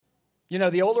You know,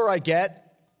 the older I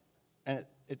get, and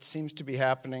it seems to be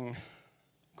happening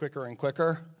quicker and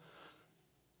quicker,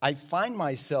 I find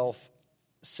myself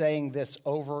saying this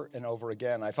over and over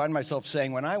again. I find myself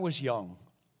saying, when I was young,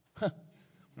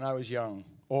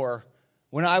 or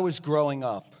when I was growing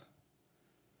up.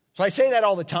 So I say that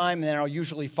all the time, and then I'll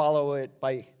usually follow it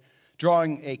by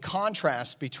drawing a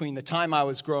contrast between the time I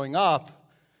was growing up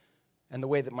and the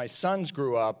way that my sons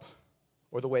grew up,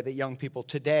 or the way that young people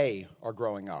today are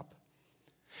growing up.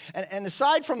 And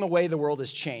aside from the way the world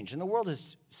has changed, and the world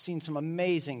has seen some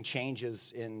amazing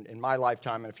changes in my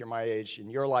lifetime, and if you're my age, in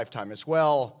your lifetime as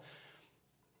well.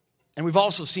 And we've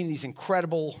also seen these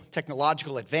incredible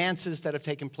technological advances that have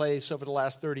taken place over the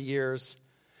last 30 years.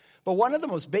 But one of the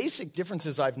most basic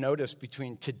differences I've noticed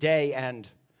between today and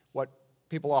what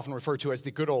people often refer to as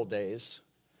the good old days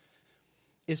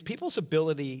is people's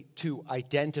ability to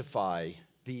identify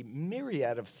the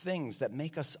myriad of things that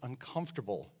make us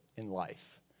uncomfortable in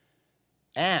life,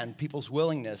 and people's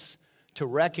willingness to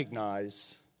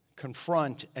recognize,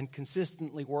 confront, and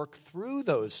consistently work through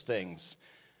those things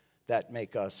that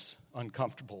make us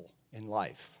uncomfortable in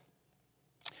life.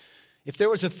 If there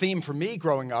was a theme for me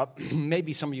growing up,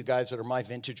 maybe some of you guys that are my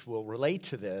vintage will relate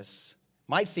to this.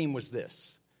 My theme was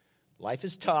this: life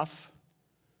is tough.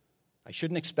 I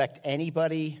shouldn't expect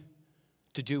anybody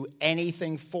to do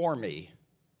anything for me,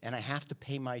 and I have to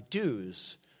pay my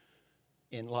dues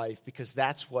in life because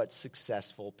that's what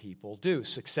successful people do.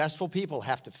 Successful people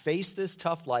have to face this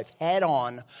tough life head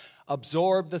on,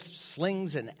 absorb the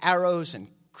slings and arrows and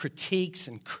critiques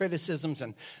and criticisms,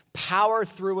 and power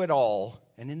through it all.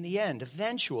 And in the end,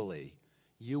 eventually,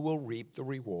 you will reap the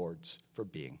rewards for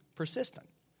being persistent.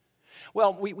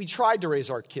 Well, we tried to raise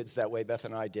our kids that way, Beth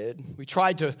and I did. We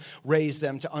tried to raise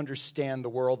them to understand the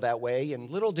world that way, and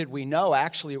little did we know,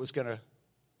 actually, it was going to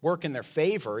work in their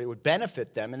favor. It would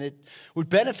benefit them, and it would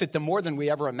benefit them more than we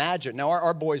ever imagined. Now,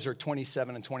 our boys are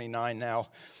 27 and 29 now,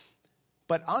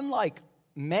 but unlike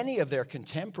many of their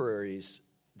contemporaries,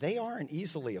 they aren't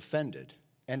easily offended,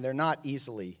 and they're not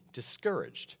easily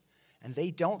discouraged, and they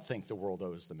don't think the world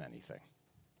owes them anything.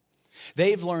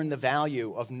 They've learned the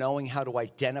value of knowing how to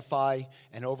identify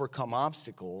and overcome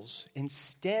obstacles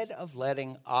instead of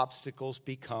letting obstacles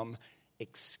become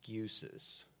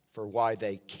excuses for why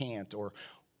they can't or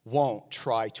won't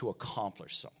try to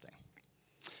accomplish something.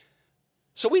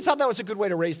 So we thought that was a good way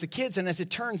to raise the kids, and as it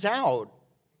turns out,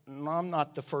 I'm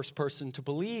not the first person to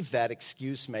believe that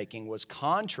excuse-making was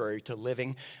contrary to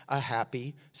living a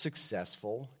happy,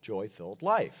 successful, joy-filled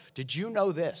life. Did you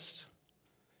know this?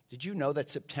 Did you know that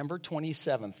September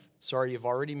 27th, sorry, you've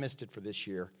already missed it for this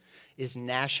year, is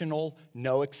National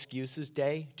No Excuses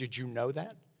Day? Did you know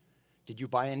that? Did you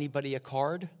buy anybody a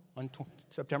card on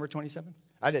September 27th?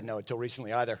 I didn't know it until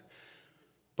recently either.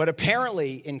 But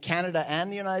apparently in Canada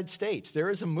and the United States, there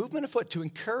is a movement afoot to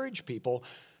encourage people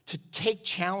to take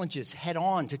challenges head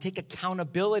on, to take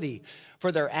accountability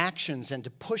for their actions, and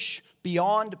to push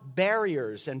beyond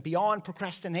barriers and beyond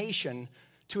procrastination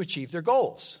to achieve their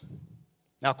goals.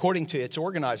 Now, according to its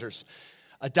organizers,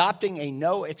 adopting a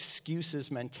no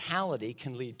excuses mentality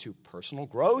can lead to personal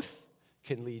growth,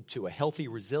 can lead to a healthy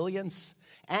resilience,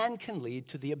 and can lead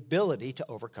to the ability to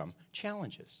overcome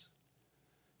challenges.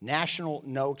 National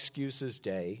No Excuses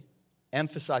Day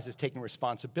emphasizes taking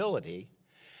responsibility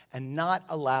and not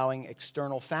allowing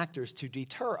external factors to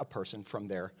deter a person from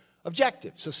their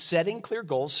objectives. So setting clear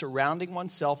goals, surrounding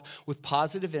oneself with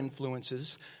positive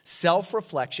influences,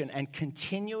 self-reflection, and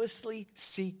continuously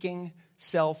seeking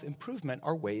self-improvement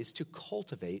are ways to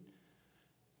cultivate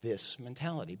this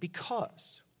mentality.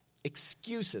 Because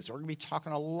excuses, we're going to be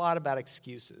talking a lot about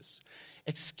excuses.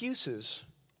 Excuses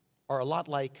are a lot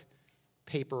like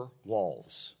paper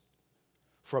walls.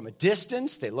 From a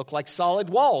distance, they look like solid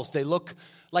walls. They look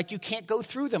like you can't go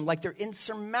through them, like they're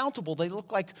insurmountable. They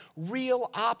look like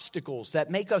real obstacles that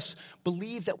make us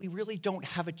believe that we really don't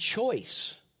have a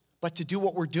choice but to do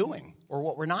what we're doing or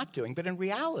what we're not doing. But in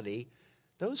reality,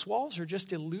 those walls are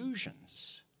just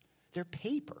illusions. They're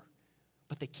paper,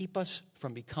 but they keep us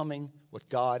from becoming what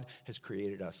God has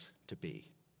created us to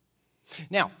be.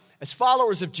 Now, as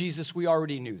followers of Jesus, we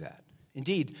already knew that.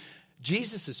 Indeed, as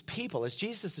Jesus'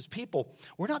 people,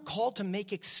 we're not called to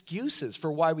make excuses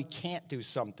for why we can't do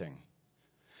something.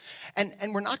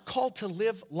 And we're not called to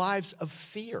live lives of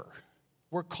fear.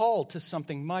 We're called to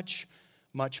something much,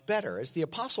 much better. As the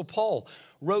Apostle Paul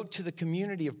wrote to the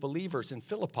community of believers in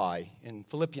Philippi, in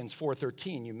Philippians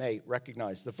 4:13, you may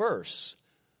recognize the verse.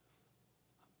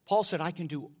 Paul said, I can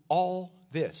do all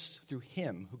this through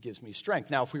him who gives me strength.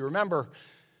 Now, if we remember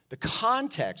the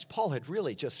context, Paul had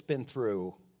really just been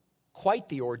through quite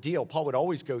the ordeal. Paul would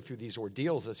always go through these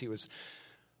ordeals as he was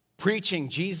preaching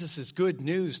Jesus' good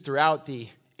news throughout the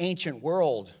ancient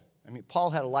world. I mean, Paul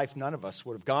had a life none of us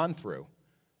would have gone through.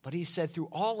 But he said, through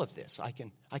all of this, I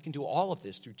can do all of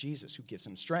this through Jesus who gives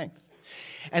him strength.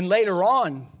 And later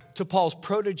on, to Paul's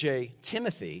protege,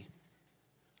 Timothy,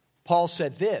 Paul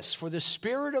said this, for the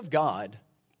Spirit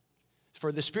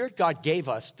God gave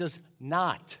us does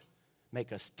not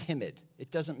make us timid.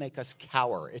 It doesn't make us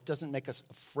cower. It doesn't make us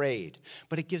afraid.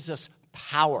 But it gives us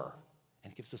power,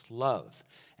 and it gives us love,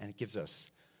 and it gives us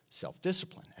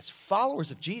self-discipline. As followers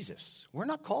of Jesus, we're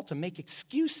not called to make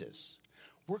excuses.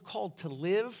 We're called to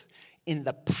live in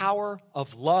the power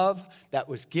of love that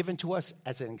was given to us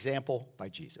as an example by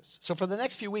Jesus. So for the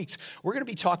next few weeks, we're going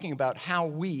to be talking about how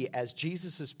we, as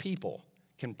Jesus' people,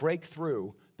 can break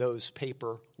through those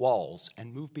paper walls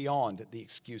and move beyond the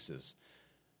excuses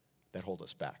that hold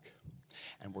us back.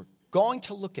 And we're going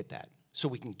to look at that so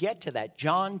we can get to that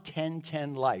John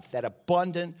 10:10 life, that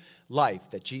abundant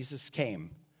life that Jesus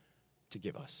came to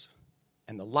give us,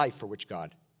 and the life for which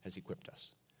God has equipped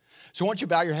us. So why don't you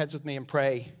bow your heads with me and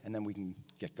pray, and then we can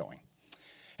get going.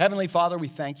 Heavenly Father, we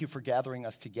thank you for gathering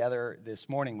us together this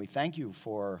morning. We thank you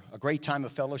for a great time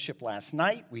of fellowship last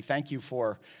night. We thank you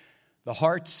for the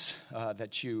hearts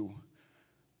that you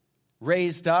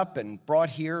raised up and brought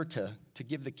here to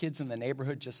give the kids in the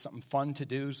neighborhood just something fun to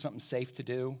do, something safe to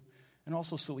do, and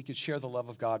also so we could share the love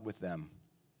of God with them.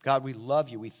 God, we love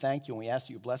you, we thank you, and we ask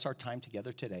that you bless our time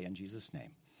together today. In Jesus' name,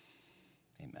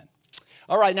 amen.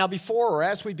 All right, now before or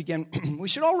as we begin, we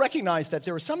should all recognize that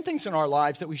there are some things in our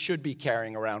lives that we should be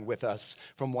carrying around with us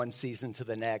from one season to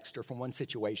the next or from one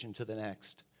situation to the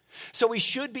next. So we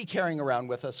should be carrying around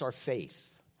with us our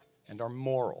faith and our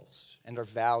morals and our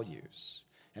values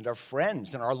and our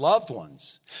friends and our loved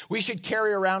ones. We should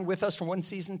carry around with us from one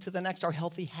season to the next our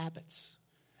healthy habits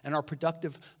and our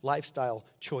productive lifestyle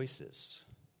choices.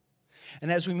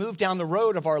 And as we move down the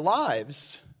road of our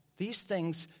lives, these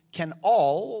things can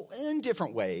all, in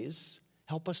different ways,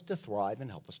 help us to thrive and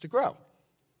help us to grow.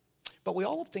 But we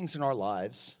all have things in our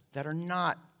lives that are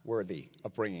not worthy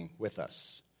of bringing with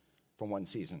us from one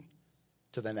season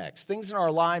to the next. Things in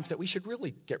our lives that we should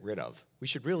really get rid of. We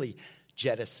should really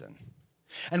jettison.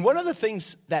 And one of the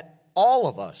things that all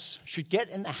of us should get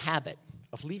in the habit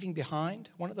of leaving behind,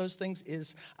 one of those things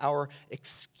is our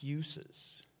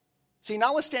excuses. See,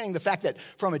 notwithstanding the fact that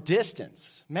from a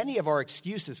distance, many of our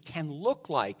excuses can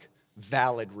look like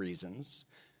valid reasons,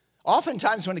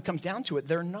 oftentimes when it comes down to it,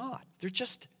 they're not. They're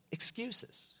just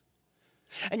excuses.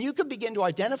 And you can begin to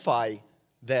identify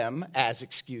them as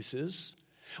excuses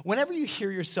whenever you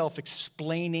hear yourself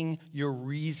explaining your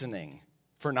reasoning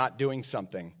for not doing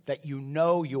something that you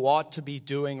know you ought to be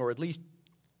doing, or at least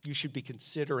you should be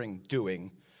considering doing.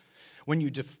 When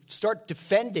you start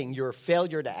defending your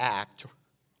failure to act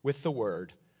with the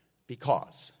word,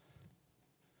 because.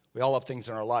 We all have things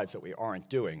in our lives that we aren't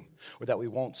doing or that we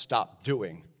won't stop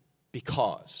doing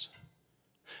because.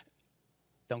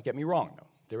 Don't get me wrong, though.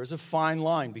 There is a fine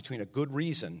line between a good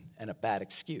reason and a bad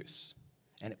excuse.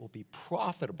 And it will be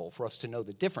profitable for us to know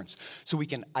the difference so we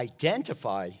can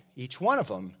identify each one of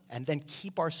them and then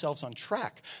keep ourselves on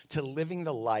track to living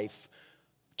the life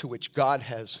to which God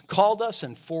has called us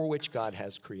and for which God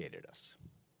has created us.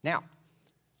 Now,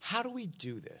 how do we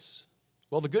do this?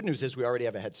 Well, the good news is we already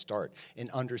have a head start in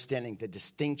understanding the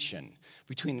distinction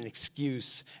between an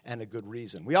excuse and a good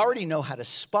reason. We already know how to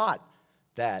spot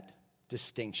that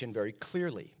distinction very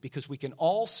clearly because we can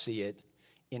all see it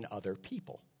in other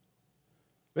people.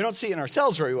 We don't see it in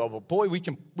ourselves very well, but boy, we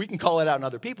can call it out in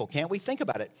other people, can't we? Think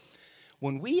about it.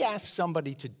 When we ask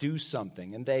somebody to do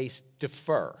something and they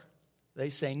defer, they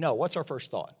say no, what's our first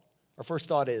thought? Our first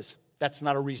thought is, that's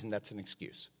not a reason, that's an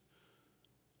excuse.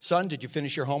 Son, did you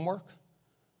finish your homework?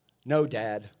 No,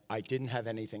 Dad, I didn't have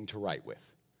anything to write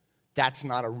with. That's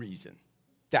not a reason.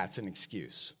 That's an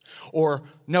excuse. Or,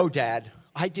 no, Dad,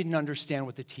 I didn't understand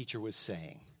what the teacher was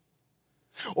saying.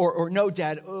 Or no,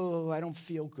 Dad, I don't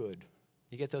feel good.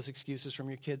 You get those excuses from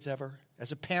your kids ever?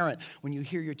 As a parent, when you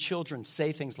hear your children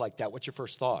say things like that, what's your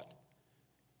first thought?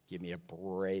 Give me a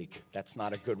break. That's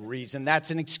not a good reason.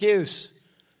 That's an excuse.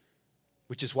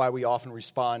 Which is why we often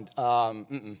respond,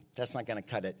 that's not going to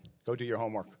cut it. Go do your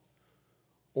homework.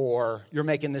 Or you're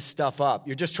making this stuff up.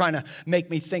 You're just trying to make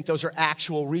me think those are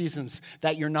actual reasons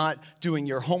that you're not doing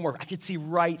your homework. I could see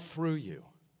right through you.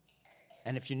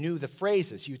 And if you knew the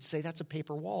phrases, you'd say that's a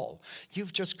paper wall.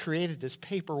 You've just created this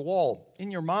paper wall in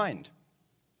your mind.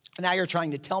 And now you're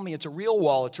trying to tell me it's a real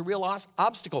wall. It's a real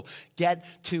obstacle. Get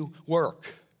to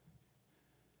work.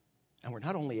 And we're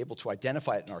not only able to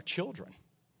identify it in our children,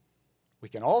 we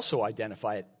can also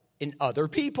identify it in other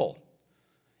people.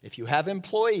 If you have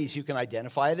employees, you can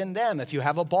identify it in them. If you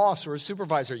have a boss or a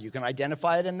supervisor, you can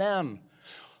identify it in them.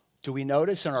 Do we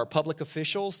notice in our public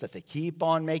officials that they keep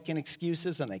on making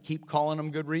excuses and they keep calling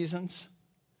them good reasons?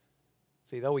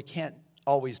 See, though we can't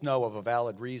always know of a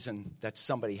valid reason that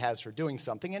somebody has for doing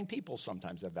something, and people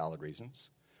sometimes have valid reasons.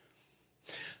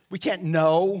 We can't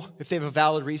know if they have a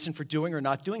valid reason for doing or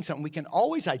not doing something. We can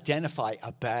always identify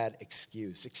a bad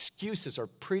excuse. Excuses are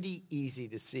pretty easy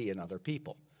to see in other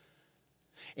people.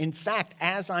 In fact,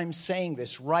 as I'm saying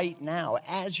this right now,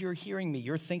 as you're hearing me,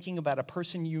 you're thinking about a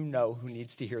person you know who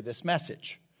needs to hear this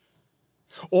message.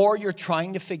 Or you're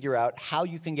trying to figure out how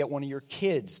you can get one of your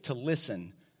kids to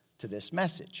listen to this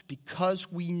message,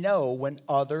 because we know when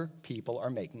other people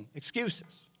are making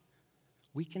excuses.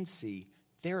 We can see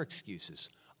their excuses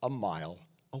a mile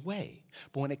away.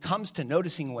 But when it comes to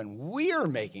noticing when we're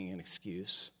making an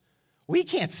excuse, we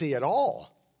can't see it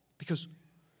all because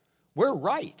we're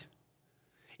right.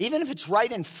 Even if it's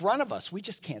right in front of us, we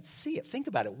just can't see it. Think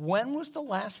about it. When was the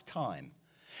last time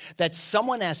that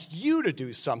someone asked you to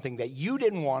do something that you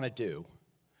didn't want to do,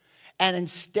 and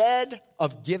instead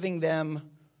of giving them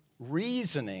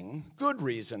reasoning, good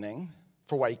reasoning,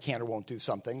 for why you can't or won't do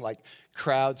something, like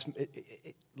crowds,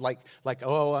 I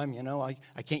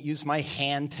can't use my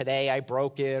hand today, I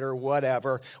broke it, or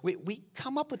whatever. We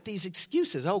come up with these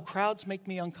excuses. Oh, crowds make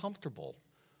me uncomfortable.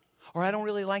 Or I don't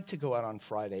really like to go out on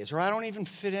Fridays. Or I don't even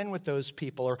fit in with those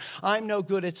people. Or I'm no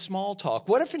good at small talk.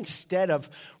 What if instead of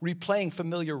replaying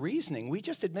familiar reasoning, we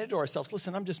just admitted to ourselves,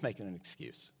 listen, I'm just making an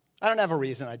excuse. I don't have a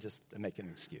reason, I just am making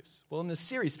an excuse. Well, in this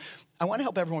series, I want to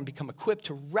help everyone become equipped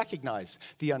to recognize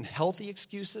the unhealthy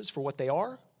excuses for what they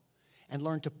are and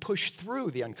learn to push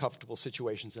through the uncomfortable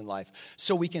situations in life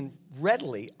so we can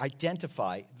readily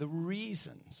identify the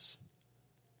reasons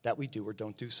that we do or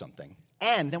don't do something.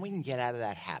 And then we can get out of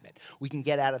that habit. We can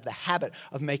get out of the habit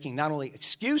of making not only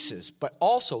excuses, but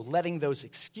also letting those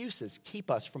excuses keep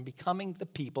us from becoming the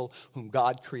people whom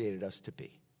God created us to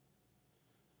be.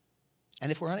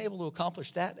 And if we're unable to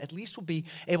accomplish that, at least we'll be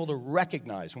able to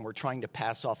recognize when we're trying to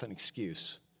pass off an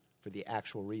excuse for the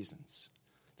actual reasons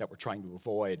that we're trying to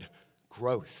avoid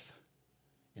growth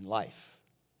in life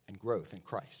and growth in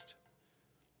Christ.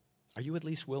 Are you at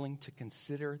least willing to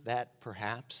consider that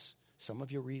perhaps some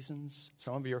of your reasons,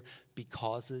 some of your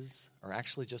becauses are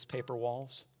actually just paper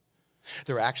walls?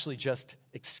 They're actually just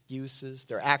excuses.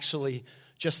 They're actually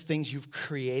just things you've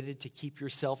created to keep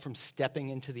yourself from stepping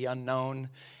into the unknown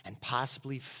and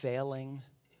possibly failing,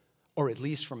 or at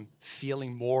least from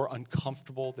feeling more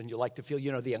uncomfortable than you like to feel.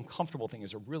 You know, the uncomfortable thing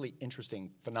is a really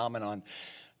interesting phenomenon.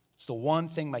 It's the one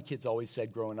thing my kids always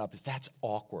said growing up is, that's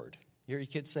awkward. You hear your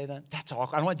kids say that? That's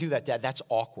awkward. I don't want to do that, Dad. That's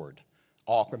awkward.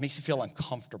 Awkward. It makes you feel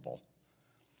uncomfortable.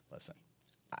 Listen,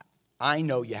 I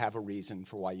know you have a reason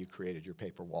for why you created your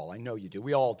paper wall. I know you do.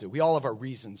 We all do. We all have our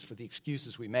reasons for the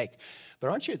excuses we make. But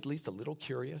aren't you at least a little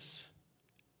curious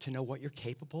to know what you're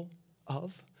capable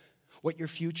of? What your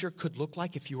future could look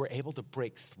like if you were able to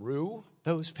break through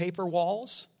those paper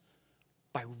walls?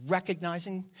 By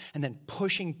recognizing and then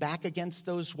pushing back against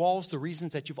those walls, the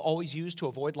reasons that you've always used to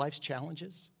avoid life's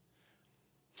challenges?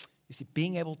 You see,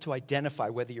 being able to identify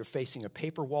whether you're facing a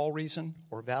paper wall reason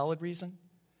or a valid reason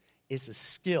is a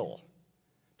skill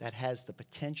that has the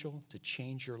potential to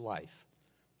change your life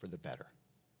for the better.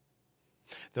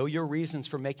 Though your reasons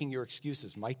for making your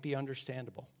excuses might be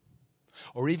understandable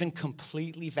or even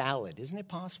completely valid, isn't it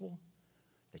possible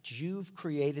that you've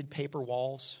created paper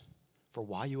walls for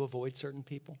why you avoid certain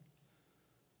people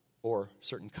or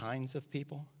certain kinds of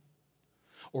people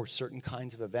or certain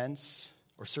kinds of events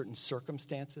or certain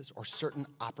circumstances or certain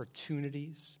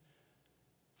opportunities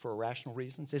for irrational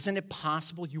reasons? Isn't it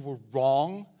possible you were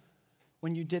wrong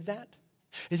when you did that?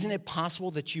 Isn't it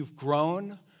possible that you've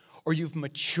grown or you've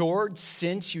matured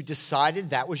since you decided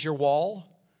that was your wall?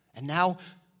 And now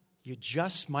you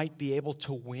just might be able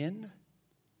to win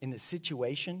in a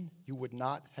situation you would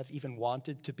not have even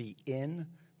wanted to be in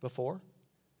before?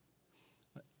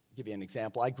 I'll give you an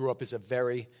example. I grew up as a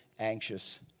very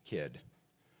anxious kid.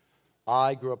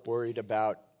 I grew up worried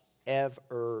about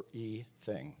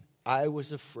everything. I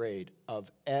was afraid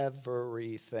of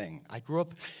everything. I grew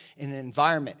up in an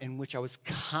environment in which I was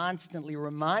constantly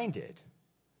reminded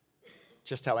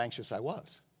just how anxious I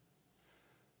was.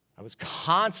 I was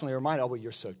constantly reminded, oh, well,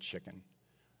 you're so chicken.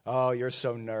 Oh, you're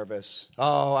so nervous.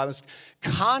 Oh, I was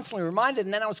constantly reminded,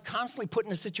 and then I was constantly put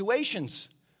into situations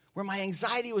where my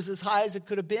anxiety was as high as it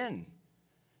could have been.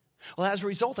 Well, as a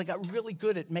result, I got really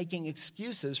good at making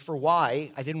excuses for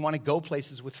why I didn't want to go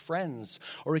places with friends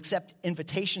or accept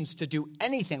invitations to do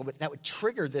anything that would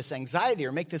trigger this anxiety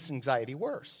or make this anxiety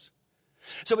worse.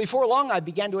 So before long, I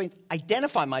began to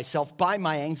identify myself by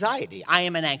my anxiety. I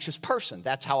am an anxious person.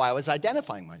 That's how I was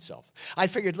identifying myself. I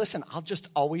figured, listen, I'll just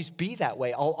always be that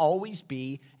way. I'll always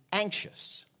be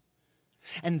anxious.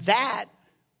 And that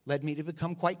led me to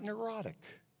become quite neurotic.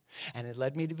 And it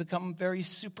led me to become very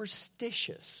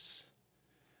superstitious.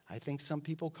 I think some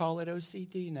people call it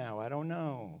OCD now. I don't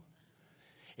know.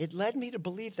 It led me to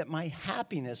believe that my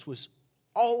happiness was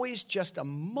always just a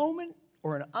moment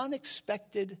or an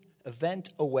unexpected event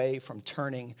away from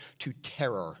turning to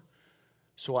terror.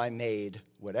 So I made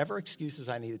whatever excuses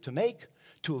I needed to make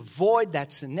to avoid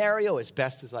that scenario as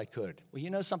best as I could. Well, you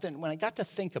know something? When I got to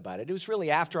think about it, it was really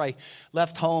after I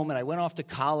left home and I went off to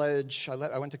college.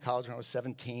 I went to college when I was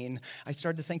 17. I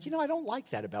started to think, I don't like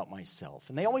that about myself.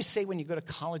 And they always say when you go to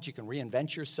college, you can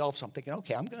reinvent yourself. So I'm thinking,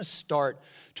 okay, I'm going to start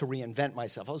to reinvent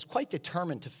myself. I was quite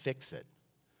determined to fix it.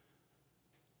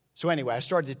 So anyway, I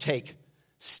started to take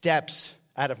steps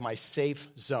out of my safe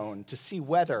zone to see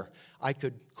whether I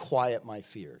could quiet my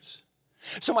fears.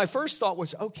 So my first thought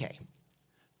was, okay,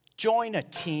 join a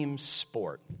team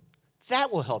sport.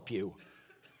 That will help you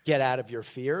get out of your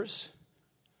fears.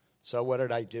 So what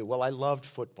did I do? Well, I loved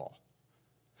football.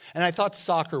 And I thought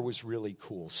soccer was really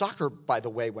cool. Soccer, by the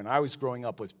way, when I was growing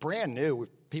up was brand new.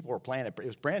 People were playing it. It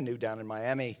was brand new down in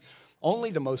Miami.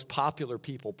 Only the most popular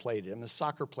people played it. And the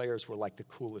soccer players were like the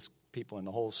coolest people in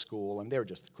the whole school. And they were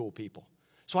just the cool people.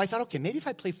 So I thought, okay, maybe if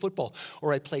I play football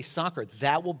or I play soccer,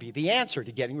 that will be the answer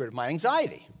to getting rid of my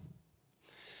anxiety.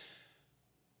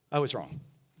 I was wrong.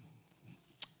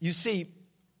 You see,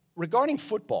 regarding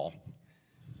football,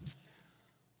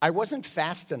 I wasn't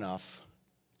fast enough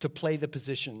to play the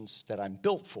positions that I'm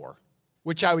built for,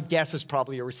 which I would guess is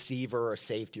probably a receiver or a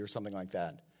safety or something like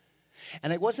that.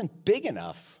 And I wasn't big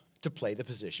enough to play the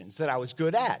positions that I was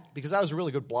good at because I was a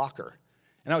really good blocker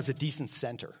and I was a decent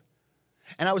center.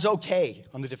 And I was okay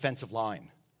on the defensive line.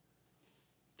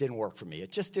 Didn't work for me.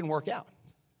 It just didn't work out.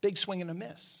 Big swing and a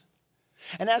miss.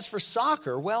 And as for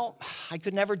soccer, well, I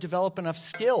could never develop enough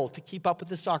skill to keep up with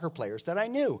the soccer players that I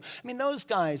knew. I mean, those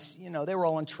guys, they were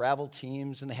all on travel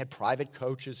teams, and they had private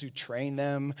coaches who trained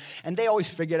them, and they always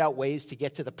figured out ways to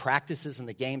get to the practices and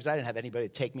the games. I didn't have anybody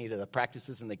to take me to the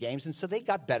practices and the games, and so they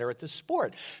got better at the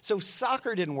sport. So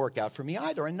soccer didn't work out for me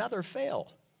either, another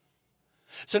fail.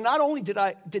 So not only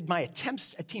did my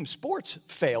attempts at team sports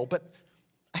fail, but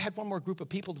I had one more group of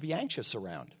people to be anxious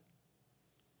around.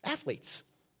 Athletes.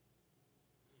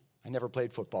 I never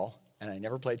played football, and I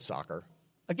never played soccer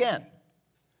again.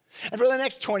 And for the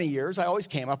next 20 years, I always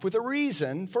came up with a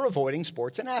reason for avoiding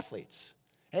sports and athletes.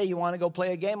 Hey, you want to go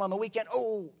play a game on the weekend?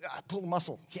 Oh, I pulled a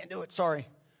muscle. Can't do it, sorry.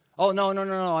 Oh, no, I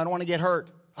don't want to get hurt.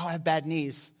 Oh, I have bad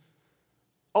knees.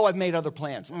 Oh, I've made other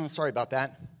plans. Sorry about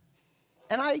that.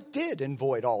 And I did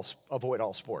avoid all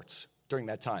sports during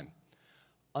that time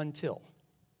until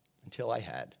I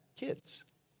had kids.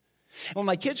 And when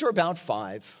my kids were about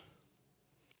 5,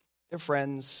 their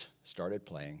friends started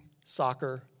playing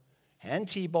soccer and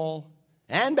t-ball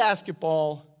and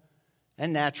basketball,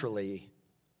 and naturally,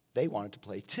 they wanted to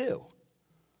play too.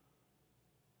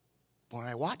 But when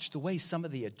I watched the way some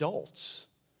of the adults,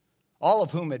 all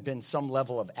of whom had been some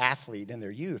level of athlete in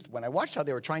their youth, when I watched how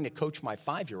they were trying to coach my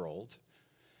 5-year-old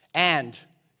and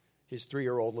his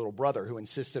 3-year-old little brother who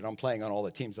insisted on playing on all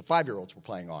the teams the 5-year-olds were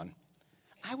playing on,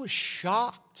 I was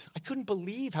shocked. I couldn't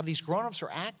believe how these grown-ups were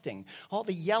acting. All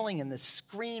the yelling and the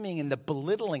screaming and the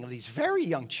belittling of these very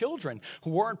young children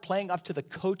who weren't playing up to the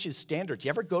coach's standards. You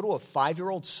ever go to a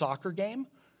 5-year-old soccer game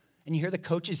and you hear the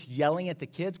coaches yelling at the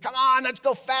kids? Come on, let's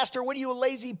go faster. What are you, a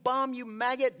lazy bum, you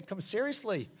maggot? Come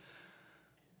seriously.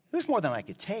 It was more than I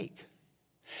could take.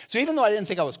 So even though I didn't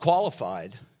think I was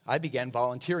qualified, I began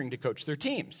volunteering to coach their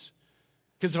teams.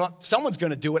 Because if someone's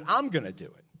going to do it, I'm going to do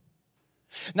it.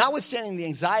 Notwithstanding the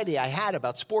anxiety I had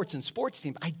about sports and sports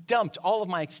teams, I dumped all of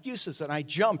my excuses and I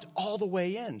jumped all the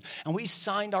way in. And we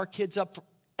signed our kids up for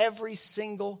every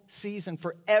single season,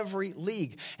 for every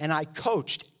league. And I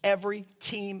coached every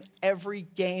team, every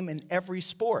game, and every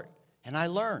sport. And I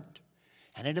learned.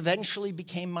 And it eventually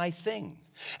became my thing.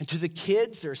 And to the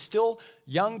kids, there are still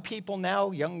young people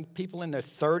now, young people in their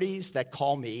 30s that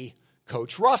call me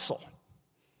Coach Russell.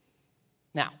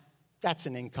 Now, that's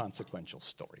an inconsequential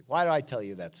story. Why do I tell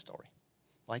you that story?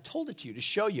 Well, I told it to you to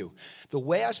show you the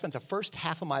way I spent the first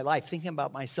half of my life thinking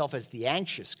about myself as the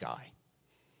anxious guy.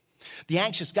 The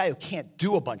anxious guy who can't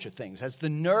do a bunch of things, as the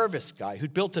nervous guy who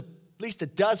built at least a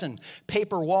dozen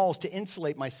paper walls to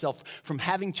insulate myself from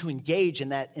having to engage in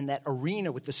that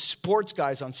arena with the sports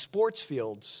guys on sports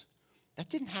fields. That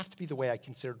didn't have to be the way I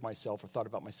considered myself or thought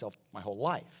about myself my whole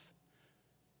life.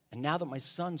 And now that my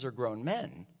sons are grown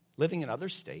men, living in other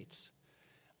states,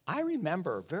 I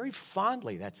remember very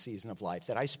fondly that season of life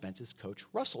that I spent as Coach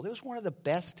Russell. It was one of the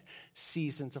best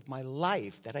seasons of my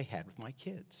life that I had with my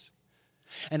kids.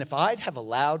 And if I'd have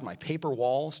allowed my paper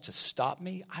walls to stop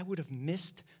me, I would have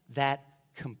missed that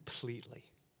completely.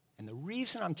 And the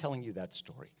reason I'm telling you that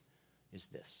story is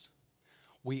this.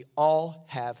 We all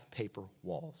have paper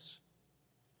walls.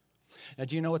 Now,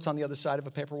 do you know what's on the other side of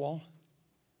a paper wall?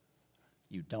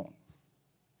 You don't.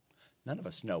 None of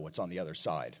us know what's on the other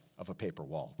side of a paper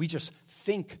wall. We just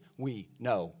think we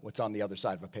know what's on the other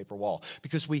side of a paper wall.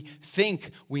 Because we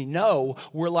think we know,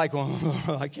 we're like,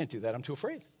 oh, I can't do that. I'm too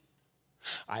afraid.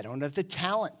 I don't have the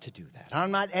talent to do that. I'm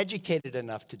not educated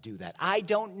enough to do that. I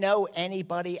don't know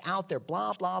anybody out there,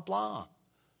 blah, blah, blah.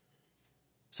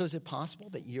 So is it possible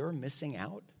that you're missing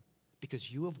out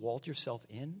because you have walled yourself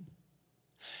in?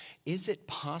 Is it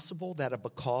possible that a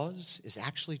because is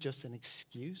actually just an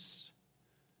excuse?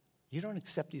 You don't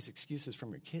accept these excuses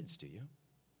from your kids, do you?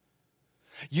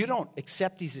 You don't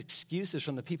accept these excuses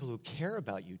from the people who care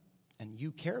about you and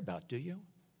you care about, do you?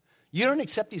 You don't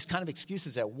accept these kind of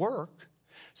excuses at work.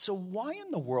 So why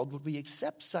in the world would we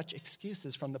accept such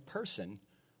excuses from the person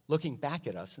looking back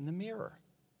at us in the mirror?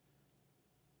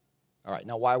 All right,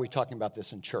 now why are we talking about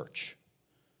this in church?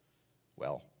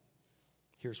 Well,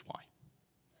 here's why.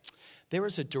 There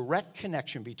is a direct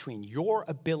connection between your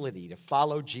ability to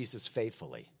follow Jesus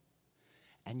faithfully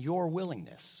and your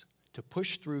willingness to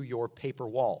push through your paper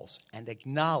walls and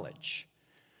acknowledge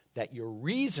that your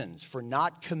reasons for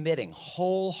not committing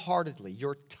wholeheartedly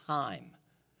your time,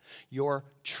 your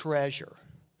treasure,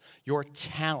 your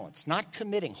talents, not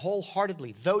committing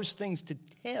wholeheartedly those things to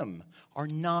Him are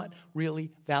not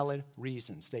really valid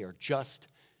reasons. They are just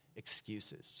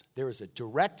excuses. There is a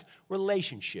direct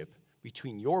relationship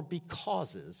between your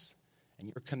becauses and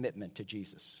your commitment to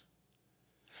Jesus.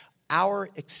 Our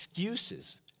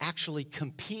excuses actually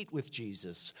compete with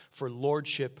Jesus for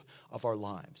lordship of our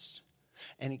lives.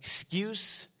 An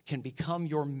excuse can become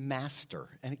your master.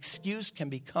 An excuse can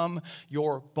become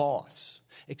your boss.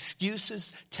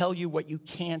 Excuses tell you what you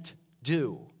can't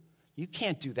do. You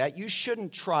can't do that. You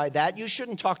shouldn't try that. You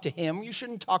shouldn't talk to him. You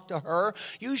shouldn't talk to her.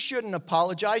 You shouldn't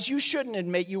apologize. You shouldn't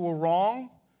admit you were wrong.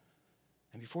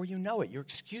 And before you know it, your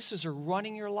excuses are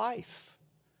running your life,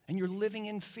 and you're living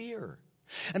in fear.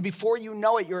 And before you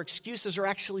know it, your excuses are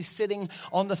actually sitting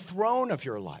on the throne of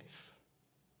your life.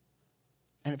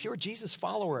 And if you're a Jesus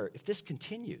follower, if this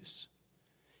continues,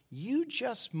 you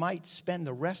just might spend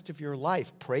the rest of your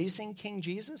life praising King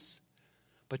Jesus,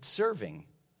 but serving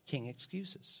King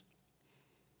excuses.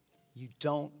 You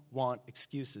don't want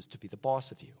excuses to be the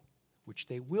boss of you, which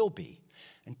they will be,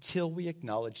 until we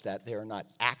acknowledge that they are not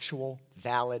actual,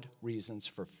 valid reasons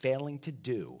for failing to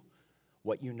do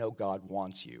what you know God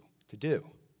wants you to do.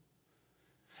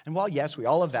 And while, yes, we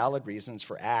all have valid reasons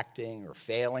for acting or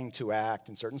failing to act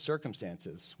in certain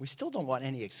circumstances, we still don't want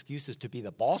any excuses to be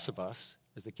the boss of us,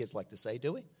 as the kids like to say,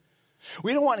 do we?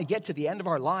 We don't want to get to the end of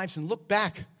our lives and look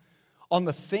back on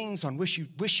the things on which you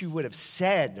wish you would have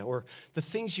said or the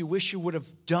things you wish you would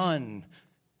have done,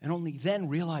 and only then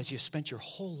realize you spent your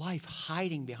whole life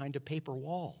hiding behind a paper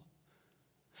wall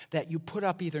that you put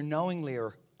up either knowingly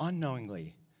or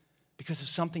unknowingly because of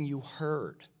something you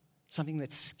heard, something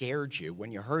that scared you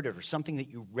when you heard it, or something that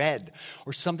you read,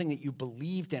 or something that you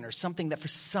believed in, or something that for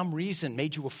some reason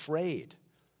made you afraid.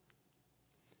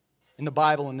 In the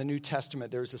Bible, in the New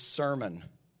Testament, there's a sermon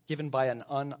given by an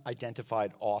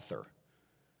unidentified author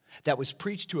that was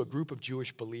preached to a group of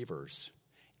Jewish believers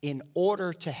in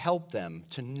order to help them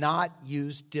to not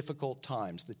use difficult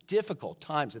times, the difficult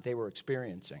times that they were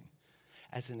experiencing,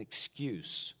 as an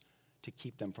excuse to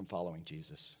keep them from following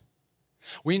Jesus.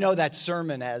 We know that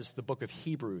sermon as the book of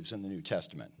Hebrews in the New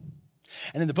Testament.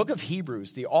 And in the book of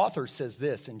Hebrews, the author says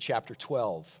this in chapter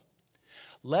 12,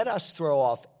 "Let us throw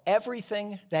off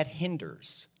everything that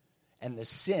hinders and the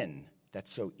sin that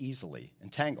so easily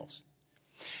entangles."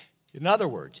 In other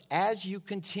words, as you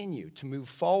continue to move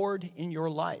forward in your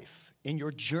life, in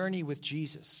your journey with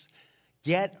Jesus,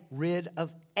 get rid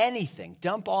of anything,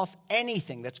 dump off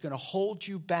anything that's going to hold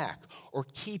you back or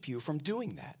keep you from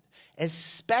doing that,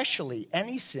 especially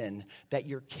any sin that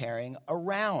you're carrying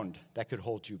around that could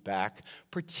hold you back,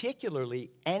 particularly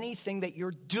anything that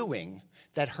you're doing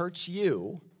that hurts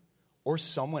you or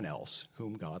someone else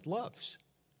whom God loves.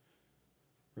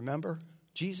 Remember,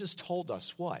 Jesus told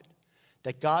us what?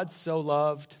 That God so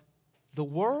loved the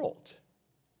world.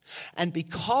 And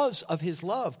because of his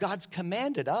love, God's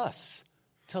commanded us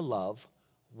to love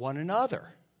one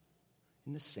another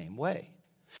in the same way.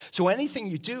 So anything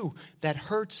you do that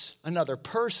hurts another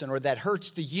person or that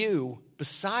hurts the you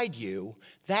beside you,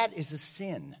 that is a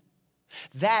sin.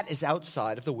 That is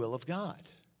outside of the will of God.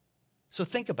 So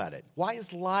think about it. Why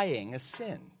is lying a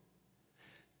sin?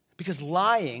 Because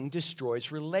lying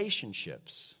destroys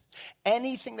relationships.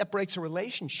 Anything that breaks a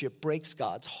relationship breaks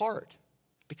God's heart.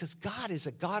 Because God is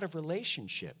a God of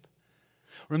relationship.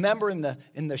 Remember in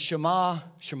the Shema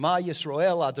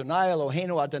Yisrael, Adonai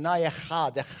Eloheinu, Adonai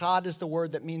Echad. Echad is the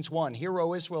word that means one. Hear,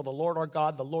 O Israel, the Lord our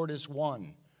God, the Lord is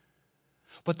one.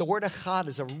 But the word Echad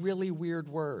is a really weird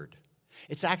word.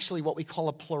 It's actually what we call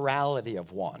a plurality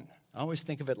of one. I always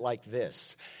think of it like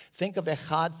this. Think of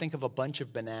Echad, think of a bunch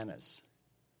of bananas.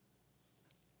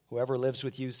 Whoever lives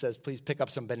with you says, please pick up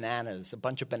some bananas, a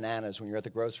bunch of bananas when you're at the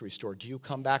grocery store. Do you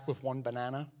come back with one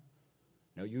banana?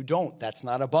 No, you don't. That's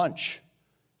not a bunch.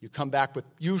 You come back with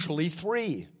usually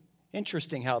 3.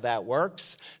 Interesting how that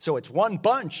works. So it's one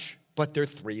bunch, but they're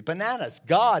 3 bananas.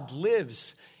 God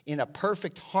lives in a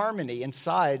perfect harmony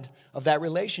inside of that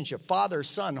relationship. Father,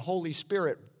 Son, Holy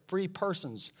Spirit, 3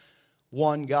 persons,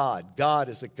 one God. God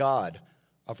is a God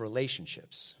of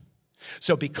relationships.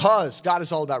 So because God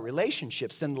is all about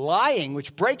relationships, then lying,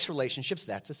 which breaks relationships,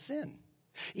 that's a sin.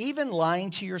 Even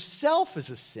lying to yourself is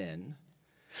a sin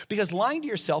because lying to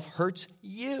yourself hurts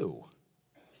you.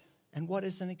 And what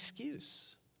is an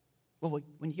excuse? Well,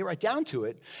 when you get right down to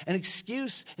it, an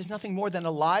excuse is nothing more than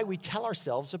a lie we tell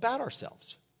ourselves about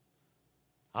ourselves.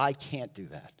 I can't do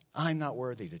that. I'm not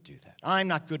worthy to do that. I'm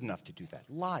not good enough to do that.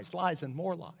 Lies, lies, and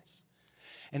more lies.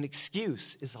 An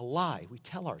excuse is a lie we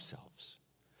tell ourselves.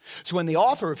 So when the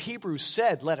author of Hebrews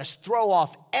said, let us throw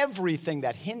off everything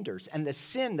that hinders and the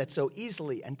sin that so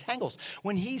easily entangles,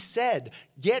 when he said,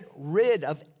 get rid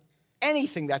of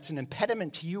anything that's an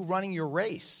impediment to you running your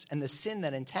race and the sin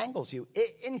that entangles you,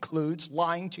 it includes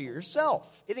lying to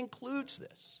yourself. It includes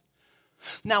this.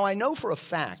 Now, I know for a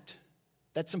fact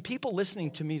that some people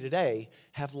listening to me today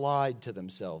have lied to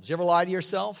themselves. You ever lie to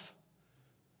yourself?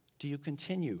 Do you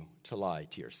continue to lie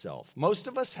to yourself? Most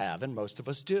of us have, and most of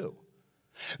us do.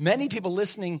 Many people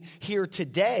listening here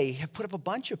today have put up a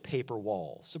bunch of paper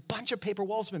walls. A bunch of paper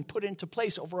walls have been put into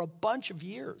place over a bunch of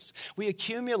years. We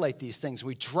accumulate these things.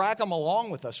 We drag them along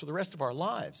with us for the rest of our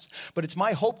lives. But it's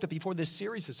my hope that before this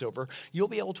series is over, you'll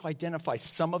be able to identify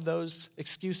some of those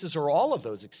excuses or all of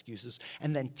those excuses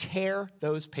and then tear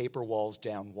those paper walls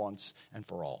down once and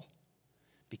for all.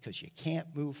 Because you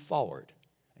can't move forward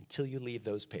until you leave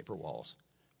those paper walls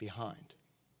behind.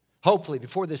 Hopefully,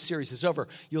 before this series is over,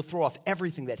 you'll throw off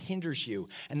everything that hinders you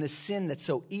and the sin that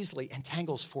so easily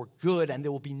entangles for good, and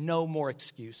there will be no more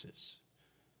excuses.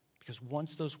 Because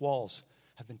once those walls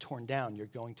have been torn down, you're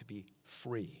going to be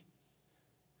free.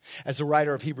 As the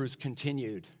writer of Hebrews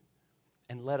continued,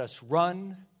 and let us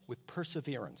run with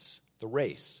perseverance the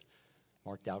race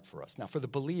marked out for us. Now, for the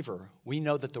believer, we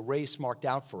know that the race marked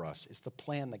out for us is the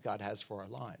plan that God has for our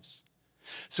lives.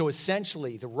 So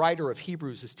essentially, the writer of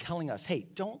Hebrews is telling us, hey,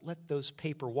 don't let those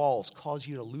paper walls cause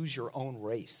you to lose your own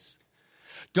race.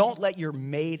 Don't let your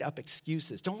made-up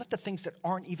excuses, don't let the things that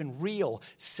aren't even real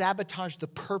sabotage the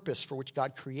purpose for which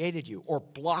God created you or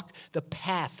block the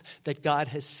path that God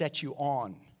has set you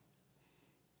on.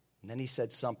 And then he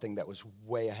said something that was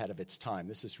way ahead of its time.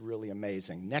 This is really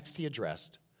amazing. Next, he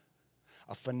addressed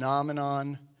a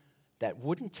phenomenon that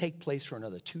wouldn't take place for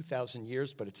another 2,000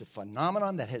 years, but it's a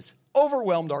phenomenon that has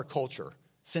overwhelmed our culture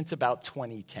since about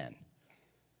 2010.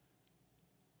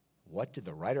 What did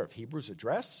the writer of Hebrews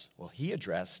address? Well, he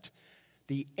addressed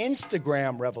the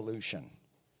Instagram revolution.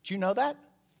 Did you know that?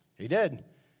 He did.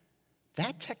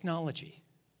 That technology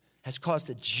has caused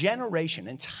a generation,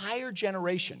 entire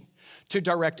generation, to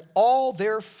direct all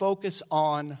their focus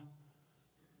on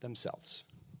themselves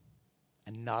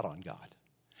and not on God.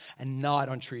 And not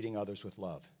on treating others with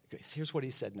love. Here's what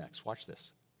he said next. Watch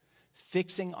this.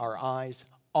 Fixing our eyes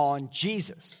on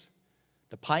Jesus,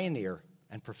 the pioneer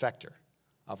and perfecter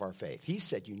of our faith. He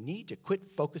said you need to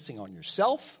quit focusing on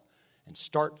yourself and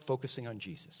start focusing on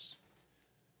Jesus.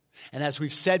 And as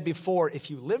we've said before, if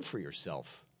you live for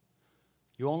yourself,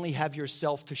 you only have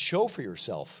yourself to show for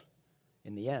yourself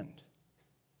in the end.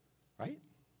 Right?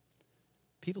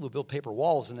 People who build paper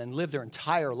walls and then live their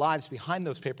entire lives behind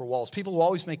those paper walls, people who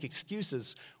always make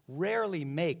excuses, rarely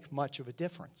make much of a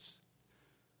difference.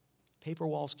 Paper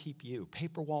walls keep you.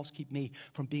 Paper walls keep me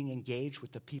from being engaged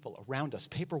with the people around us.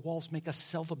 Paper walls make us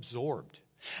self-absorbed,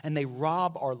 and they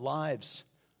rob our lives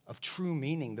of true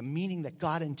meaning, the meaning that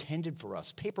God intended for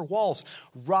us. Paper walls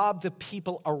rob the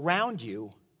people around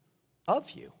you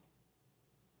of you.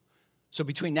 So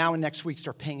between now and next week,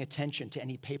 start paying attention to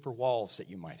any paper walls that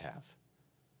you might have.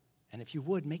 And if you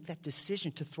would, make that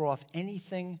decision to throw off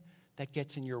anything that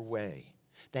gets in your way,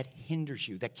 that hinders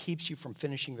you, that keeps you from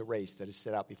finishing the race that is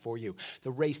set out before you,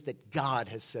 the race that God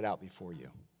has set out before you.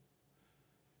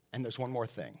 And there's one more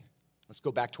thing. Let's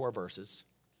go back to our verses.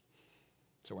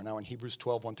 So we're now in Hebrews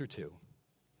 12, 1 through 2.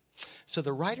 So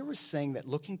the writer was saying that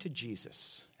looking to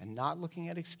Jesus and not looking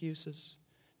at excuses,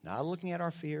 not looking at our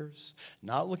fears,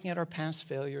 not looking at our past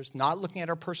failures, not looking at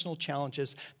our personal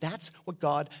challenges, that's what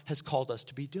God has called us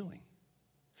to be doing.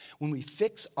 When we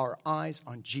fix our eyes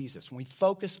on Jesus, when we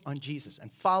focus on Jesus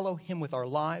and follow him with our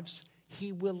lives,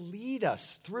 he will lead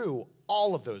us through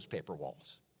all of those paper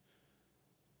walls.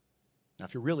 Now,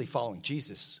 if you're really following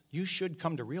Jesus, you should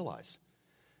come to realize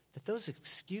that those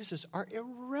excuses are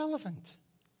irrelevant,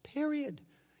 period.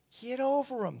 Get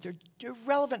over them. They're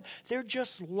irrelevant. They're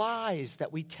just lies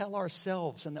that we tell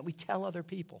ourselves and that we tell other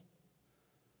people.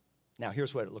 Now,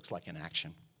 here's what it looks like in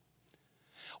action.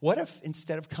 What if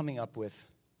instead of coming up with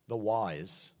the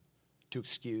whys to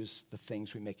excuse the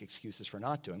things we make excuses for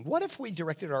not doing, what if we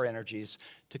directed our energies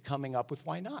to coming up with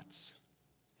why nots?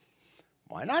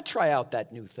 Why not try out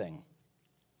that new thing?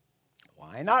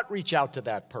 Why not reach out to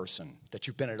that person that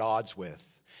you've been at odds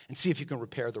with and see if you can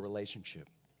repair the relationship?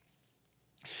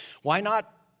 Why not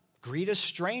greet a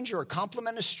stranger or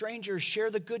compliment a stranger, share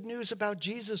the good news about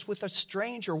Jesus with a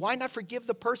stranger? Why not forgive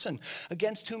the person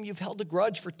against whom you've held a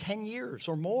grudge for 10 years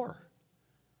or more?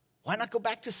 Why not go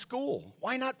back to school?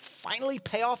 Why not finally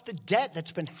pay off the debt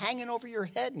that's been hanging over your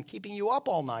head and keeping you up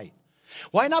all night?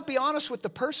 Why not be honest with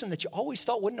the person that you always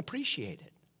thought wouldn't appreciate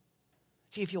it?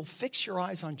 See, if you'll fix your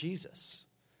eyes on Jesus,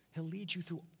 he'll lead you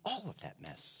through all of that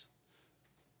mess.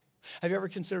 Have you ever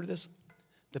considered this?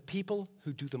 The people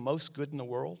who do the most good in the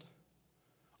world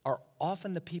are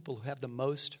often the people who have the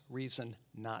most reason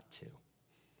not to.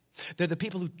 They're the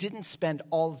people who didn't spend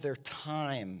all of their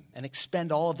time and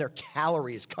expend all of their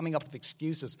calories coming up with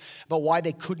excuses about why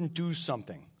they couldn't do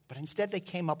something. But instead they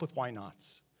came up with why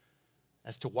nots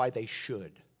as to why they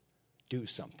should do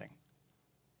something.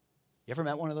 You ever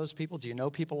met one of those people? Do you know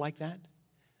people like that?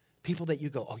 People that you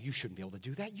go, oh, you shouldn't be able to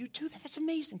do that. You do that. That's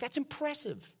amazing. That's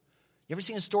impressive. You ever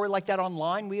seen a story like that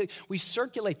online? We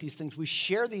circulate these things. We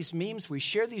share these memes. We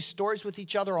share these stories with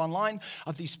each other online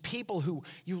of these people who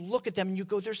you look at them and you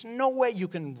go, there's no way you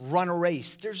can run a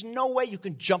race. There's no way you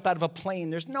can jump out of a plane.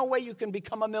 There's no way you can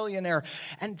become a millionaire.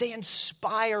 And they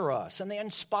inspire us and they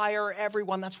inspire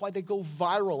everyone. That's why they go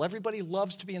viral. Everybody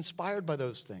loves to be inspired by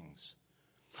those things.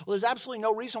 Well, there's absolutely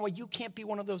no reason why you can't be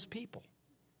one of those people.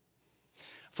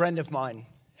 A friend of mine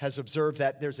has observed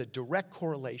that there's a direct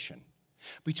correlation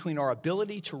between our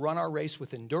ability to run our race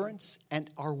with endurance and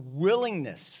our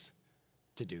willingness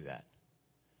to do that.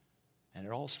 And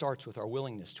it all starts with our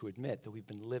willingness to admit that we've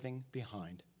been living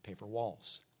behind paper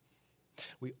walls.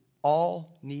 We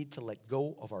all need to let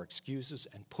go of our excuses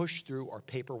and push through our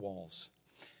paper walls.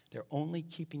 They're only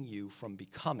keeping you from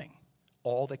becoming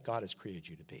all that God has created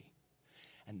you to be.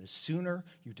 And the sooner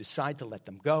you decide to let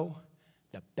them go,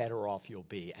 the better off you'll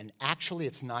be. And actually,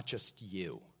 it's not just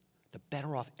you. The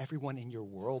better off everyone in your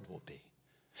world will be.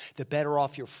 The better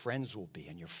off your friends will be,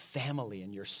 and your family,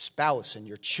 and your spouse, and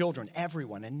your children,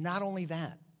 everyone. And not only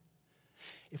that,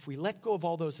 if we let go of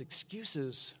all those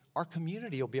excuses, our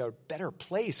community will be a better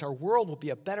place. Our world will be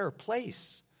a better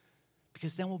place.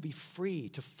 Because then we'll be free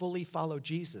to fully follow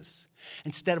Jesus,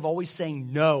 instead of always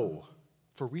saying no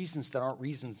for reasons that aren't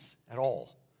reasons at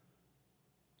all.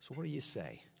 So what do you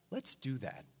say? Let's do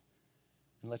that.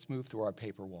 And let's move through our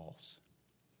paper walls.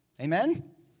 Amen?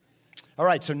 All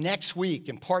right, so next week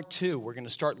in part 2, we're going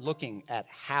to start looking at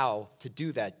how to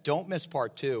do that. Don't miss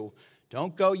part 2.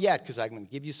 Don't go yet because I'm going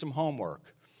to give you some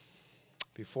homework.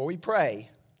 Before we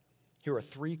pray, here are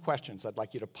 3 questions I'd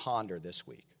like you to ponder this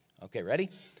week. Okay,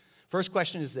 ready? First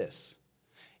question is this.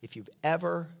 If you've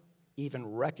ever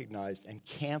even recognized and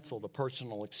canceled a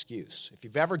personal excuse, if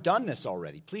you've ever done this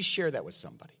already, please share that with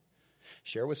somebody.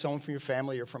 Share it with someone from your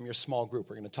family or from your small group.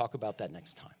 We're going to talk about that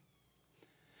next time.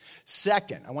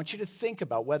 Second, I want you to think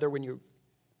about whether when you're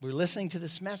listening to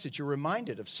this message, you're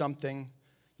reminded of something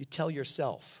you tell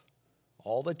yourself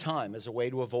all the time as a way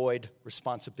to avoid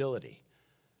responsibility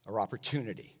or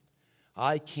opportunity.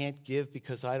 I can't give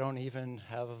because I don't even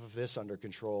have this under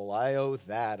control. I owe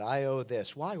that. I owe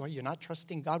this. Why? Why are you not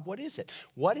trusting God? What is it?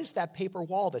 What is that paper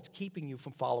wall that's keeping you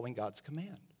from following God's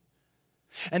command?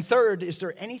 And third, is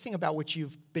there anything about which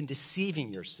you've been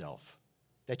deceiving yourself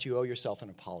that you owe yourself an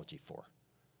apology for?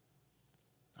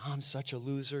 I'm such a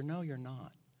loser. No, you're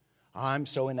not. I'm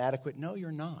so inadequate. No,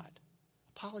 you're not.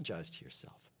 Apologize to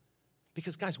yourself.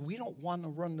 Because, guys, we don't want to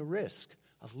run the risk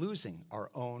of losing our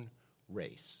own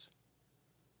race.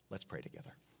 Let's pray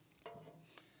together.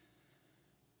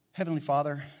 Heavenly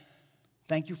Father,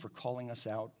 thank you for calling us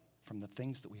out from the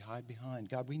things that we hide behind.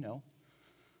 God, we know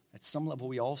at some level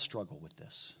we all struggle with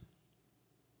this.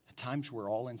 At times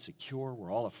we're all insecure,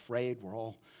 we're all afraid, we're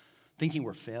all thinking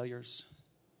we're failures.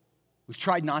 We've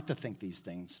tried not to think these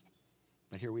things,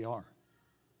 but here we are.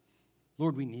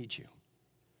 Lord, we need you.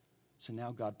 So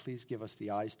now, God, please give us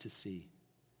the eyes to see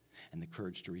and the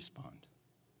courage to respond.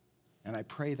 And I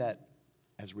pray that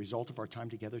as a result of our time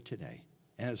together today,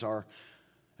 and as a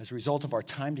result of our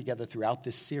time together throughout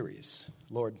this series,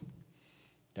 Lord,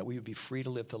 that we would be free to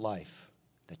live the life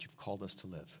that you've called us to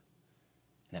live.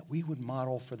 And that we would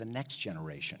model for the next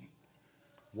generation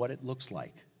what it looks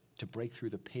like to break through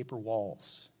the paper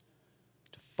walls,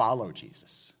 to follow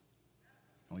Jesus.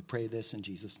 And we pray this in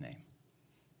Jesus' name.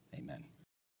 Amen.